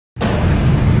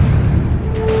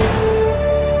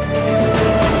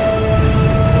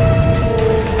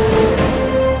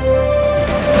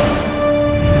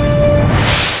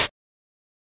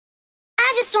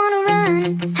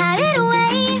run, hide it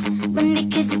away. Run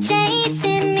because they're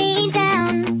chasing me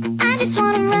down. I just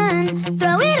wanna run,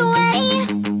 throw it away.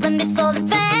 Run before they're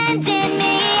finding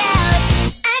me out.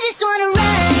 I just wanna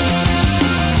run.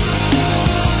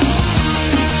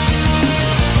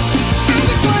 I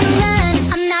just wanna run.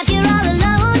 I'm not here all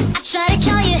alone. I try to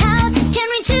call your house, can't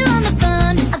reach you on the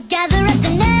phone. I'll gather up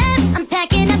the nerve, I'm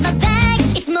packing up my bag.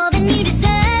 It's more than you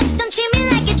deserve, don't treat me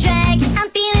like a drag. I'm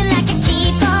feeling like I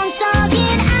keep on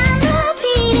talking. I'm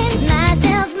repeating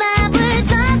myself, my words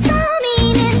lost all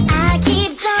meaning. I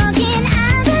keep talking,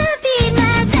 I repeat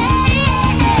myself.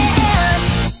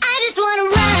 I just wanna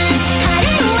run, hide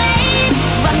it away.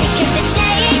 Run because they're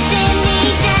chasing me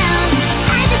down.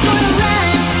 I just wanna run,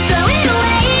 throw it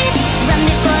away. Run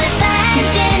before they're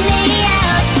finding me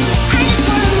out. I just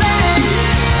wanna run.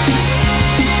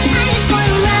 I just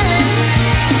wanna run.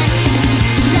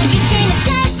 Like a game of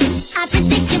chess, I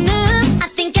predict your move. I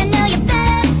think I know you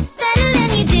better than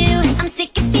you do. I'm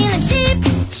sick of feeling cheap,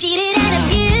 cheated and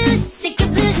abused. Sick of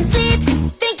losing sleep,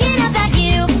 thinking about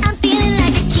you. I'm feeling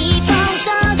like I keep on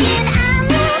talking. I'm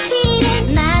repeating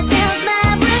myself, my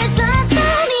words lost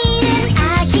all meaning. I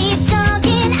keep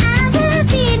talking, I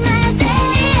repeat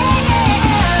myself.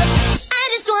 I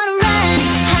just wanna run,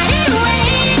 hide it away.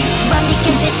 Run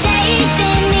because they're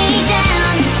chasing me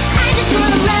down. I just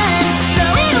wanna run,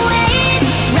 throw it away.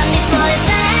 Run before they're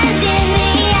finding me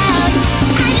out.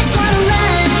 I just wanna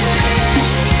run.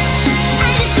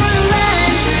 I just wanna run,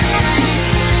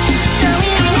 throw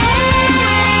it away.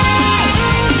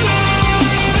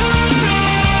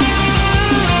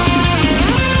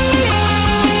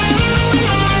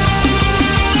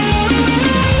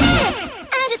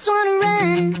 I just wanna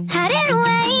run, hide it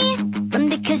away. Run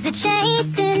because they're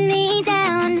chasing me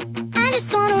down. I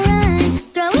just wanna run,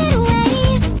 throw it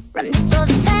away. Run before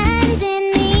they're finding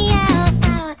me out.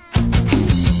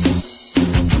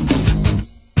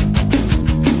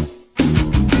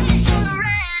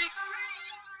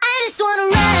 I just wanna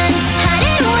run, hide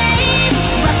it away.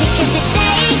 Run because they're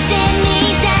chasing me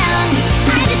down.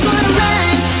 I just wanna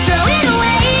run, throw it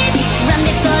away. Run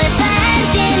before they're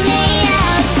finding me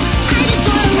out. I just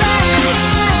wanna run.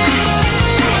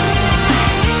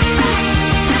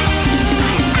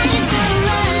 I just wanna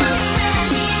run.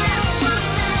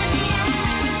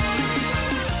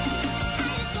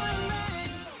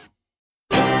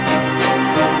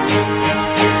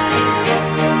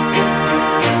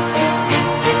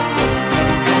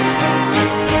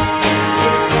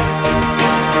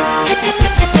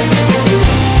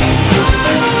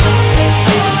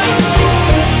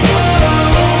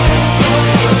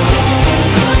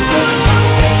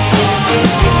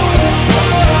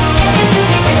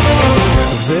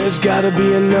 There's gotta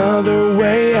be another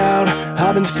way out.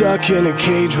 I've been stuck in a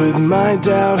cage with my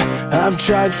doubt. I've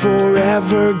tried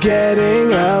forever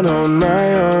getting out on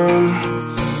my own.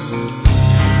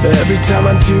 Every time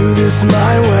I do this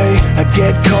my way, I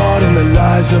get caught in the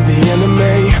lies of the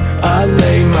enemy. I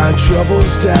lay my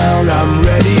troubles down, I'm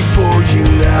ready for you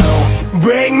now.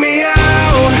 Bring me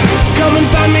out, come and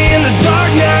find me in the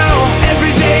dark now.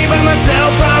 Every day by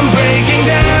myself I'm breaking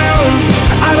down.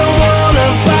 I don't wanna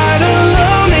fight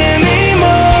alone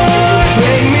anymore.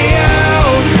 Bring me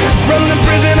out from the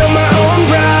prison of my own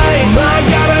pride. My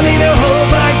God, I need a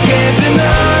hope I can't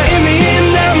deny. In the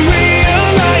end I'm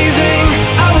realizing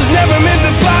I was never meant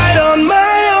to fight on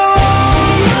my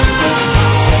own.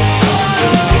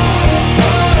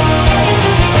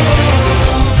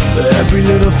 Every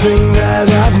little thing that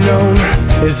I've known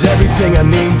is everything I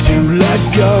need to let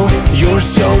go. You're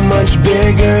so much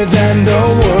bigger than the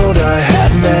world I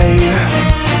have made.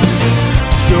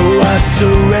 So I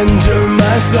surrender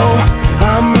my soul,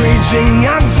 I'm reaching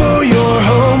out for your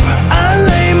hope. I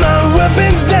lay my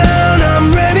weapons down,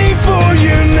 I'm ready for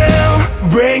you now.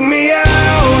 Bring me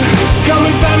out, come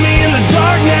and find me in the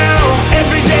dark now.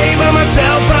 Every day by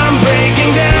myself I'm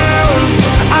breaking down.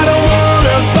 I don't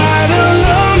wanna fight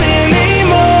alone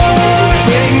anymore.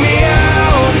 Bring me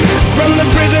out from the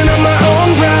prison of my own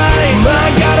pride. My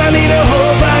God, I need a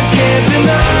hope I can't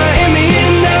deny. In the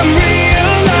end I'm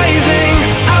realizing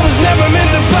I was never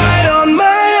meant to fight on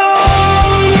my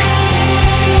own.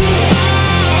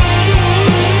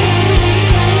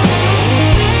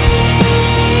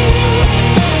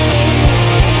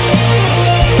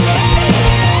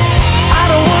 I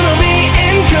don't wanna be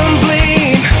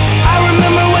incomplete. I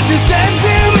remember what you said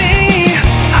to me.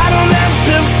 I don't have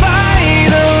to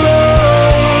fight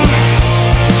alone.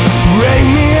 Bring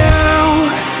me out,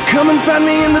 come and find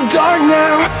me in the dark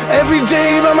now. Every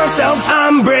day by myself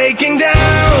I'm breaking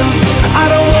down. I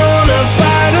don't wanna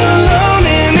fight alone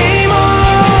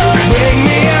anymore. Bring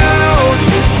me out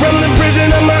from the prison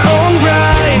of my own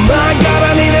pride. My God,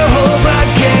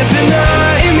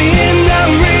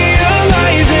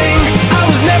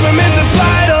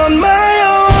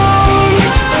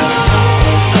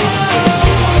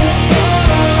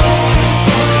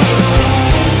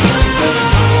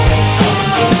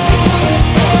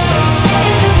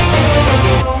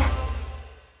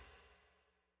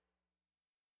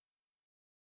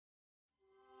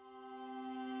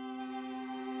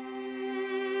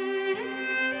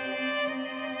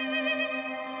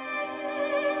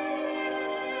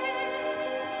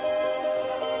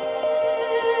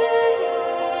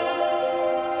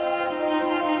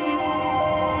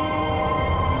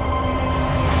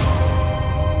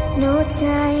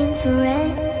 for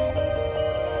rest,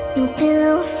 no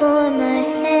pillow for my